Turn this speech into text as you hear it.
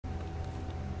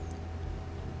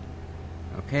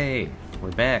Okay,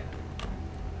 we're back.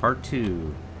 Part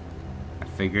 2. I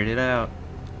figured it out.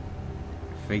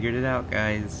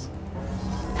 Guys.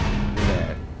 Look at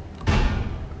that.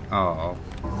 Oh.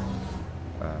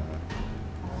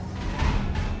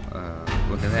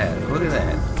 Look at that. Look at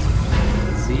that.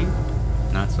 See?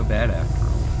 Not so bad after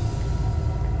all.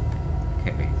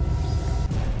 Okay.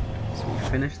 So we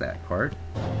finished that part.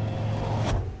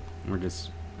 We're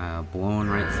just blowing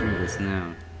right through this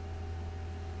now.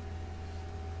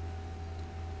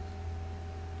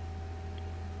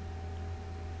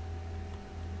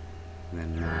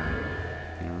 Then,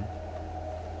 you know,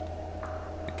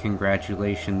 the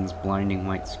congratulations blinding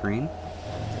white screen.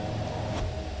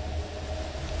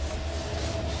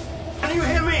 Can you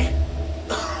hear me?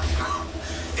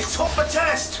 It's all a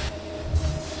test.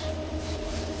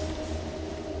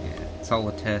 Yeah, it's all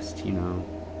a test, you know.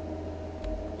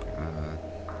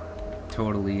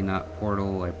 Totally not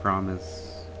Portal, I promise.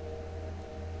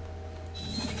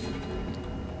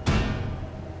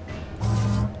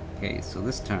 Okay, so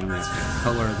this time I have to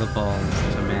color the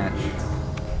balls to match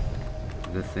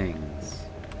the things.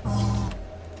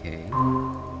 Okay.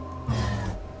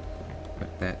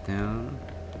 Put that down.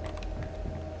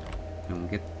 And we'll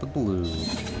get the blue.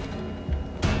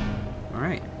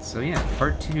 Alright, so yeah,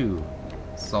 part 2.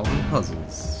 Solving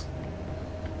puzzles.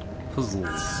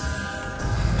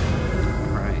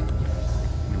 Alright.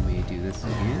 Then we do this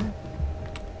again.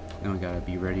 Then we gotta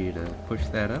be ready to push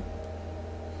that up.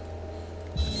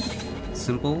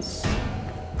 Simples.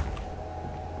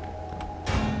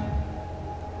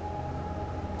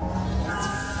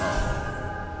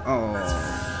 Oh.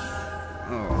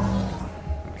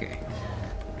 Okay.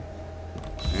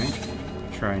 Alright.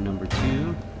 Try number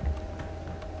 2.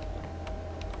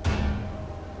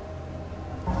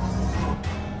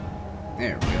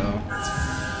 There we go.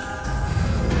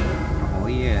 Oh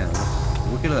yeah.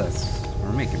 Look at us.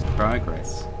 We're making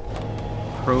progress.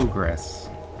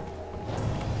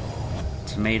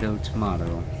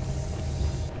 Tomato.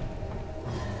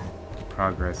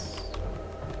 Progress.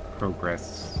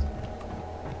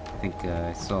 I think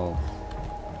I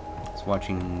was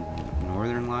watching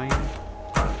Northern Lion.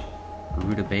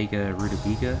 Rutabaga.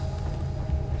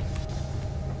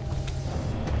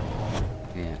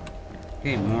 Yeah.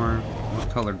 Okay, more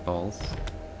colored balls.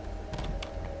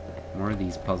 More of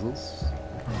these puzzles.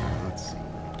 Let's see.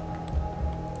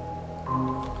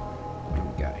 What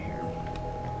we got here?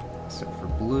 So for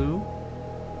blue,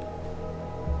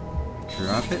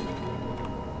 drop it.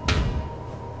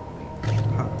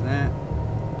 Pop that.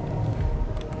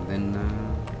 And then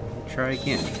try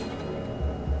again.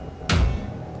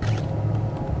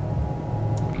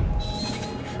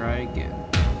 Try again.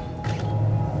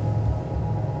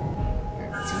 There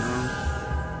we go.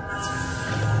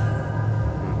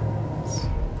 It's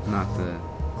not the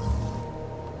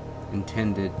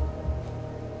intended.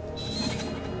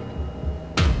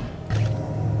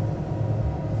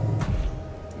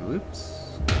 Oops.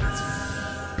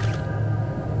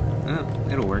 Oh,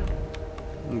 it'll work.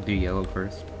 We'll do yellow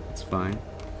first. It's fine.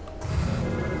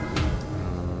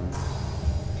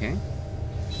 Okay.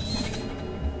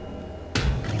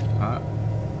 Pop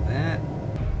that.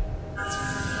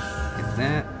 Get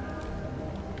that.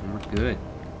 And we're good.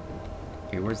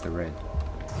 Okay, where's the red?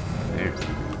 There's the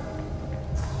red.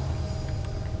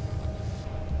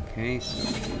 Okay, so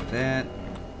click that.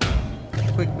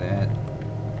 Click that.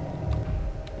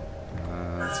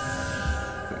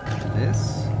 Click this.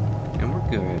 And we're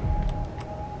good.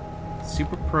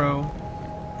 Super Pro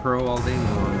all day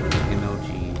long, MLG.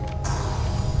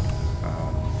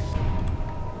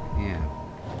 Yeah.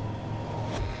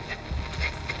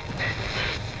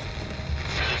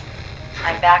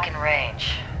 I'm back in range.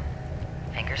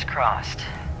 Fingers crossed.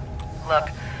 Look,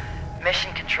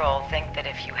 Mission Control think that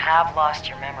if you have lost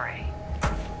your memory,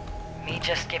 me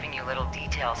just giving you little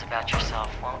details about yourself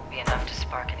won't be enough to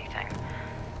spark anything.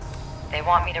 They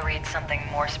want me to read something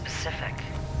more specific.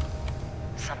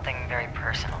 Something very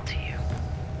personal to you.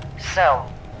 So,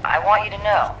 I want you to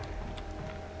know,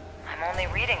 I'm only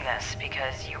reading this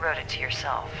because you wrote it to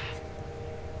yourself.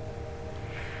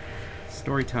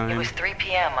 Story time. It was 3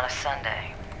 p.m. on a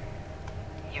Sunday.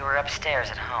 You were upstairs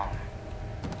at home.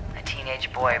 A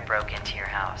teenage boy broke into your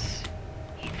house.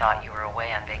 He thought you were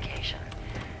away on vacation.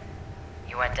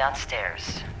 You went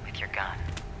downstairs with your gun.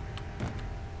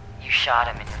 You shot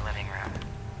him in your living room.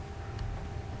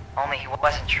 Only he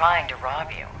wasn't trying to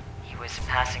rob you. He was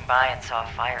passing by and saw a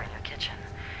fire in your kitchen.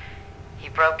 He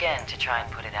broke in to try and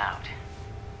put it out.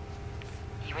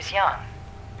 He was young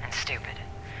and stupid,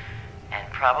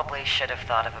 and probably should have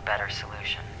thought of a better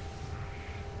solution.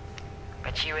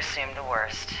 But you assumed the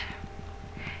worst.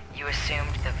 You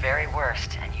assumed the very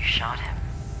worst and you shot him.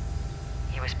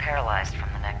 He was paralyzed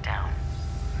from the neck down.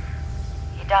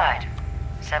 He died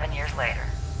 7 years later,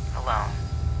 alone,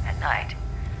 at night,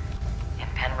 in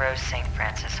Penrose St.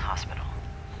 Francis Hospital.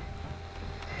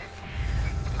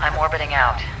 I'm orbiting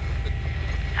out.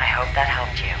 I hope that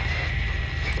helped you.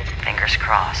 Fingers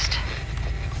crossed.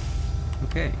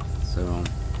 Okay, so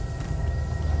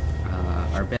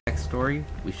our backstory: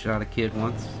 we shot a kid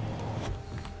once,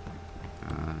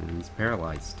 and he's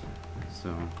paralyzed.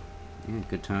 So, yeah,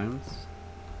 good times.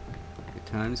 Good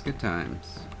times, good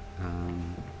times.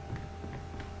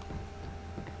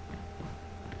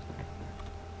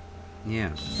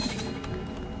 Yeah.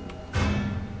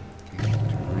 Okay,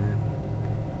 turn that.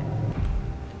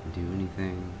 Do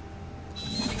anything.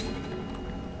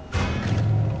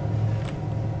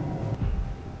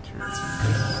 Turn this.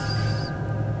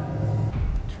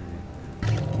 Turn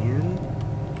it again.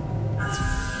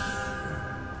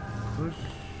 Push.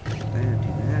 There,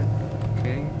 do that.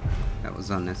 Okay. That was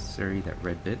unnecessary, that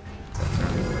red bit. That's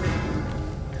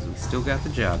alright. Because we still got the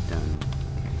job done.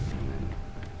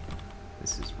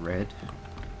 This is red.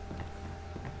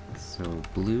 So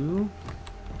blue.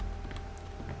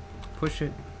 Push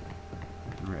it.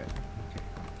 Red. Okay.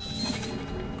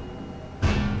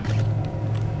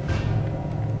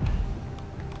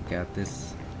 Got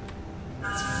this.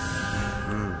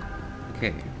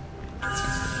 Okay. That's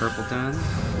the purple done.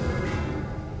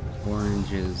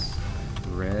 Orange is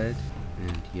red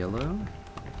and yellow.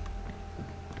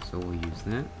 So we'll use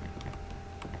that.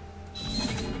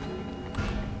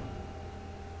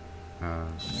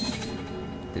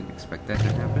 Didn't expect that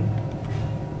to happen.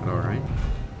 Alright.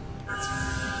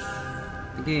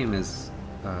 The game is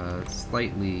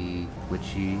slightly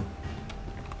glitchy.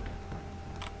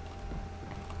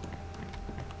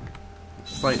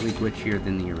 Slightly glitchier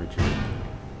than the original.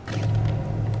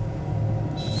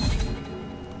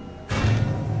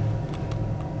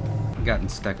 Gotten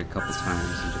stuck a couple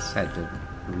times and just had to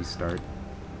restart.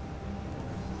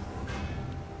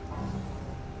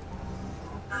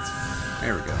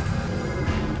 There we go.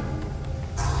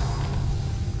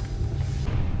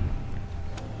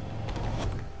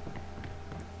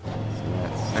 So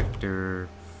that's Sector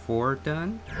 4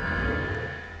 done.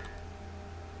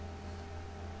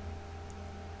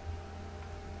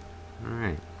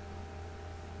 Alright.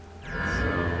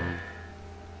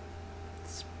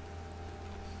 So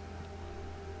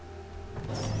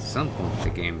at some point the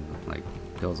game like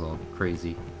goes all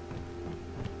crazy.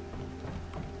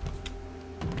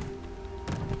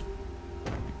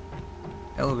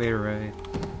 Elevator ride.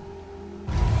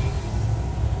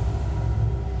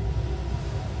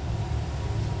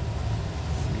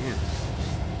 Yeah.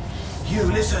 You,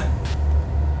 listen.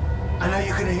 I know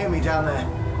you can hear me down there.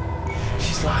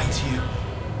 She's lying to you.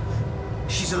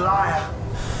 She's a liar.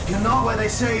 You're not where they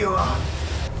say you are.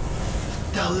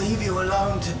 They'll leave you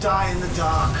alone to die in the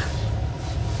dark.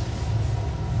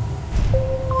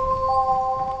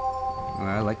 Well,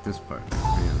 I like this part.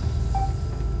 Yeah.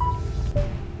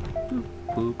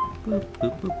 Boop, boop,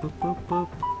 boop, boop, boop, boop, boop,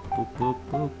 boop, boop,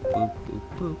 boop, boop, boop,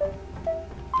 boop.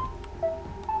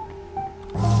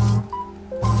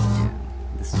 Yeah,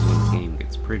 this is when the game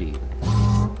gets pretty.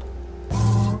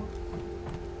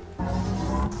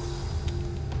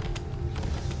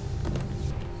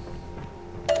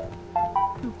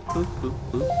 Boop, boop, boop,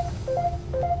 boop.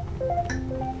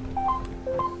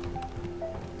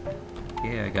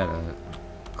 Yeah, I got a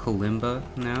kalimba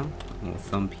now, a little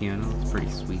thumb piano. It's pretty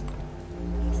sweet.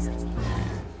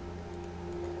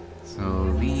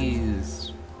 So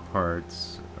these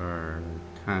parts are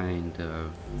kind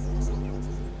of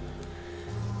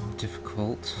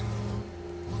difficult.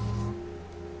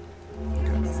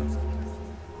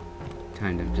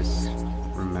 Kind of just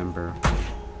remember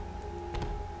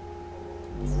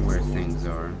where things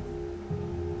are.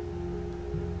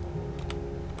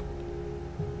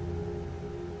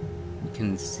 You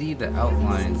can see the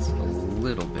outlines a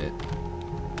little bit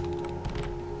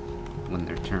when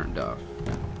they're turned off.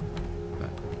 But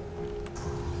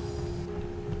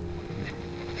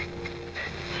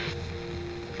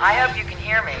I hope you can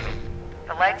hear me.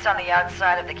 The lights on the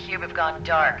outside of the cube have gone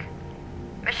dark.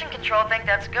 Mission Control think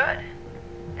that's good.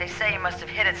 They say you must have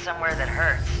hit it somewhere that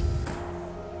hurts.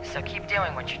 So keep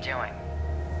doing what you're doing.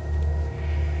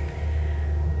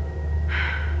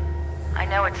 I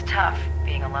know it's tough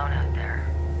being alone out there.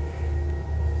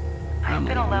 I've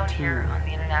been alone here on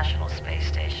the International Space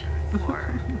Station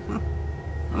for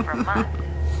over a month.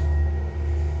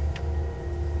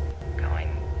 Going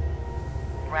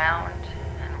round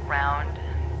and round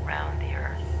and round the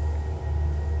Earth.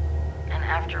 And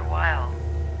after a while,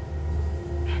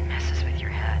 it messes with your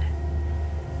head.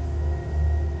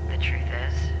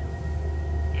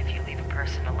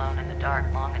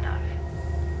 dark long enough,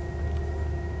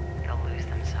 they'll lose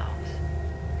themselves.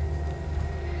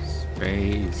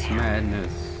 Space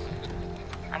madness.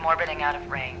 I'm orbiting out of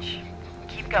range.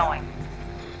 Keep going.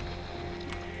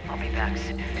 I'll be back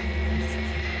soon.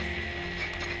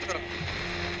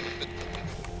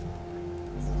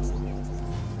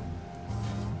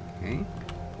 Okay,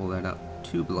 pull that up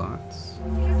 2 blocks.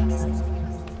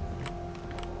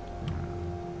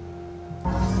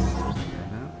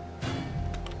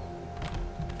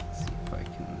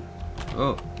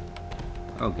 Oh!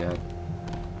 Oh god.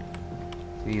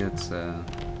 See, that's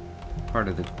part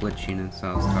of the glitchiness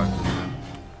I was talking about.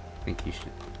 I think you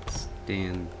should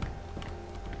stand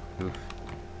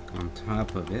on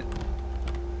top of it.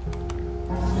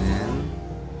 Then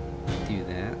do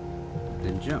that.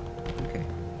 Then jump. Okay.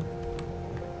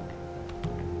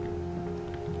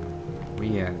 But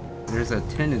yeah, there's a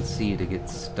tendency to get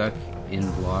stuck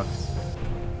in blocks.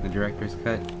 The director's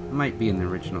cut might be in the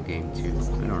original game too.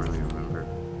 I don't really remember.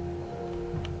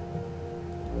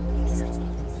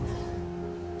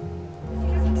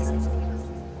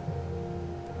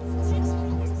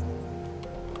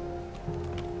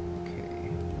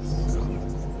 Okay, so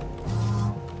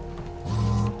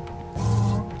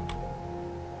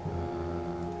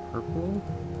purple.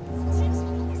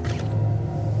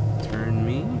 Turn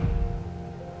me.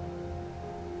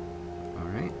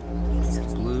 Alright.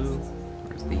 Blue.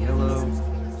 Where's the yellow?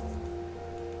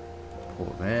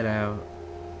 Pull that out.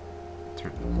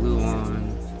 Turn the blue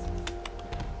on.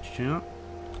 Jump.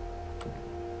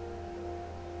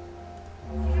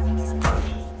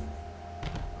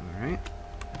 Alright.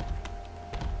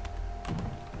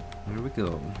 There we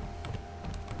go.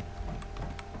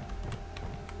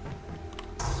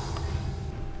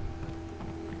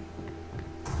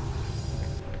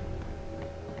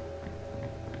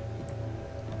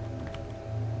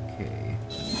 Okay,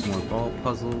 more ball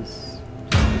puzzles.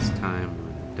 This time we're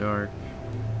in the dark.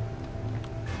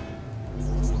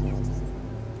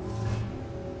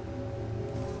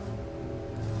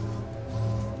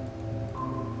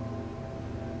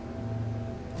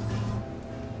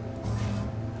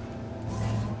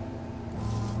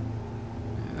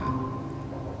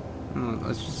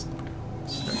 Let's just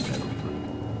start that over.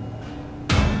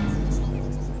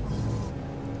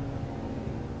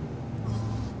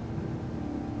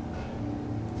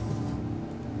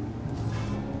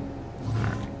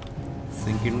 Alright.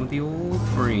 Thinking with the old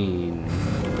brain.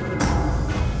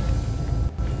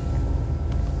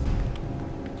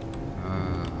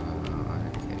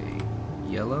 Okay.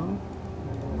 Yellow?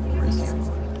 Where's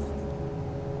yellow?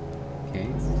 Okay,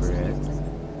 red.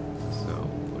 So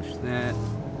push that.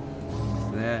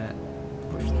 That,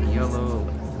 push the yellow,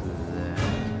 that,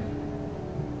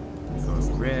 go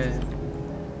red,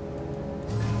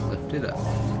 lift it up.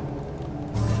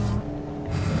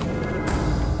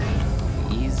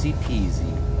 Easy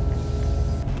peasy.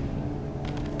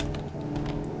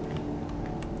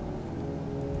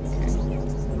 Okay,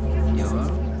 yellow,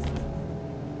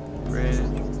 red,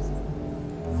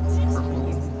 purple.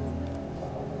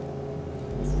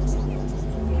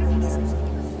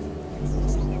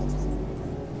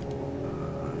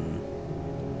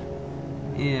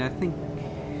 Yeah, I think,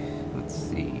 let's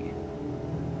see.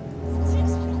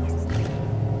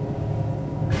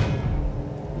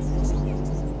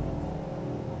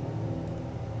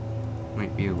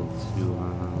 Might be able to do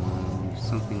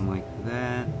something like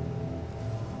that.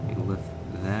 Maybe lift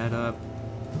that up,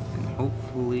 and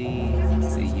hopefully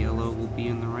the yellow will be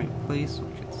in the right place,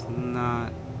 which it's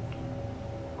not.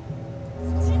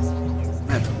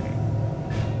 That's okay.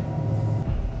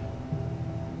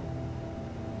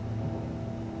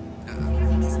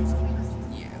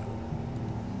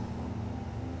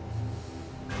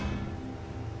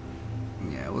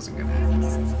 Yeah, it wasn't gonna happen.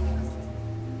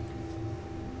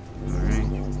 Alright,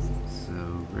 so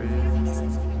red,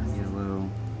 yellow.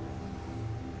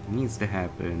 What needs to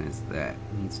happen is that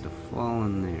it needs to fall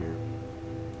in there.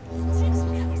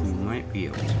 We might be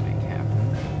able to make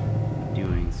happen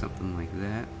doing something like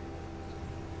that.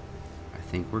 I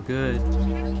think we're good.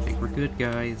 I think we're good,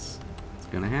 guys. It's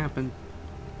gonna happen.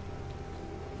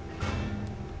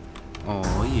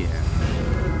 Oh yeah.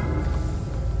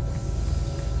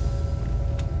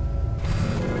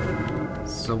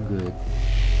 So good.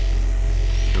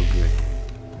 So good.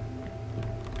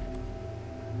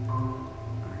 Alright.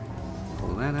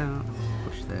 Pull that out.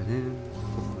 Push that in.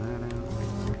 Pull that out.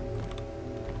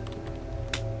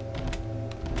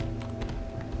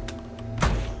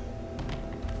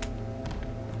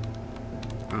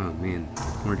 Oh man.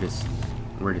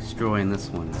 We're destroying this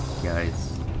one,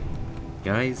 guys.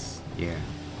 Guys? Yeah.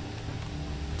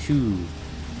 Two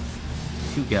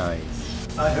guys.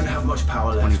 I don't have much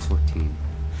power left. 2014.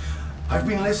 I've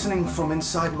been listening from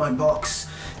inside my box.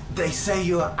 They say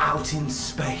you're out in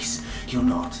space. You're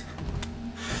not.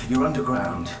 You're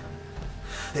underground.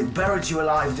 They buried you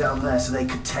alive down there so they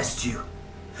could test you.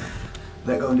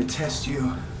 They're going to test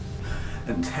you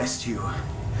and test you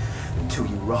until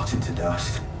you rot into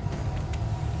dust.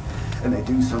 And they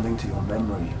do something to your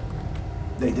memory.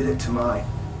 They did it to mine.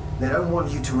 They don't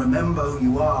want you to remember who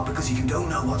you are, because if you don't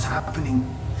know what's happening,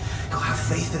 you'll have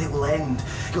faith that it will end.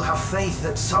 You'll have faith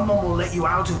that someone will let you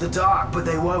out of the dark, but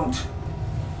they won't.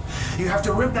 You have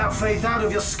to rip that faith out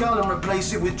of your skull and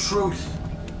replace it with truth,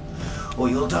 or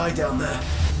you'll die down there.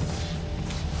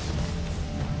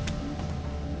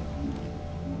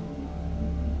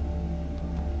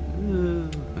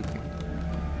 Okay.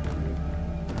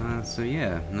 So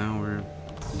yeah, now we're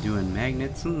doing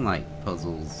magnets and light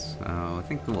puzzles. I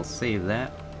think we'll save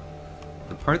that.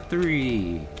 The part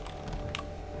 3.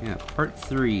 Yeah, part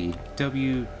 3.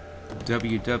 www.Q.U.B.E.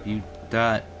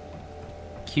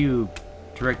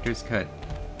 Director's Cut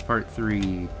Part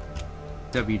 3.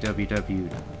 www.com.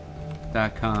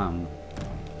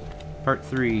 Part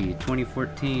 3.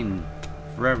 2014.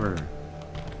 Forever.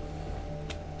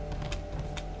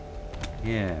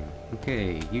 Yeah.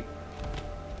 Okay.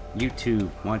 YouTube.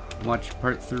 Watch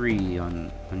Part 3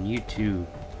 on YouTube.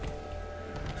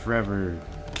 Forever.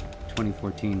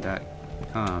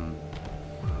 2014.com.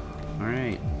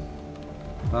 Alright.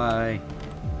 Bye.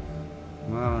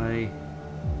 Bye.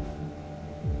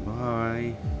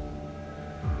 Bye.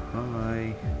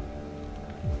 Bye.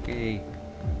 Okay.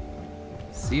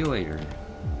 See you later.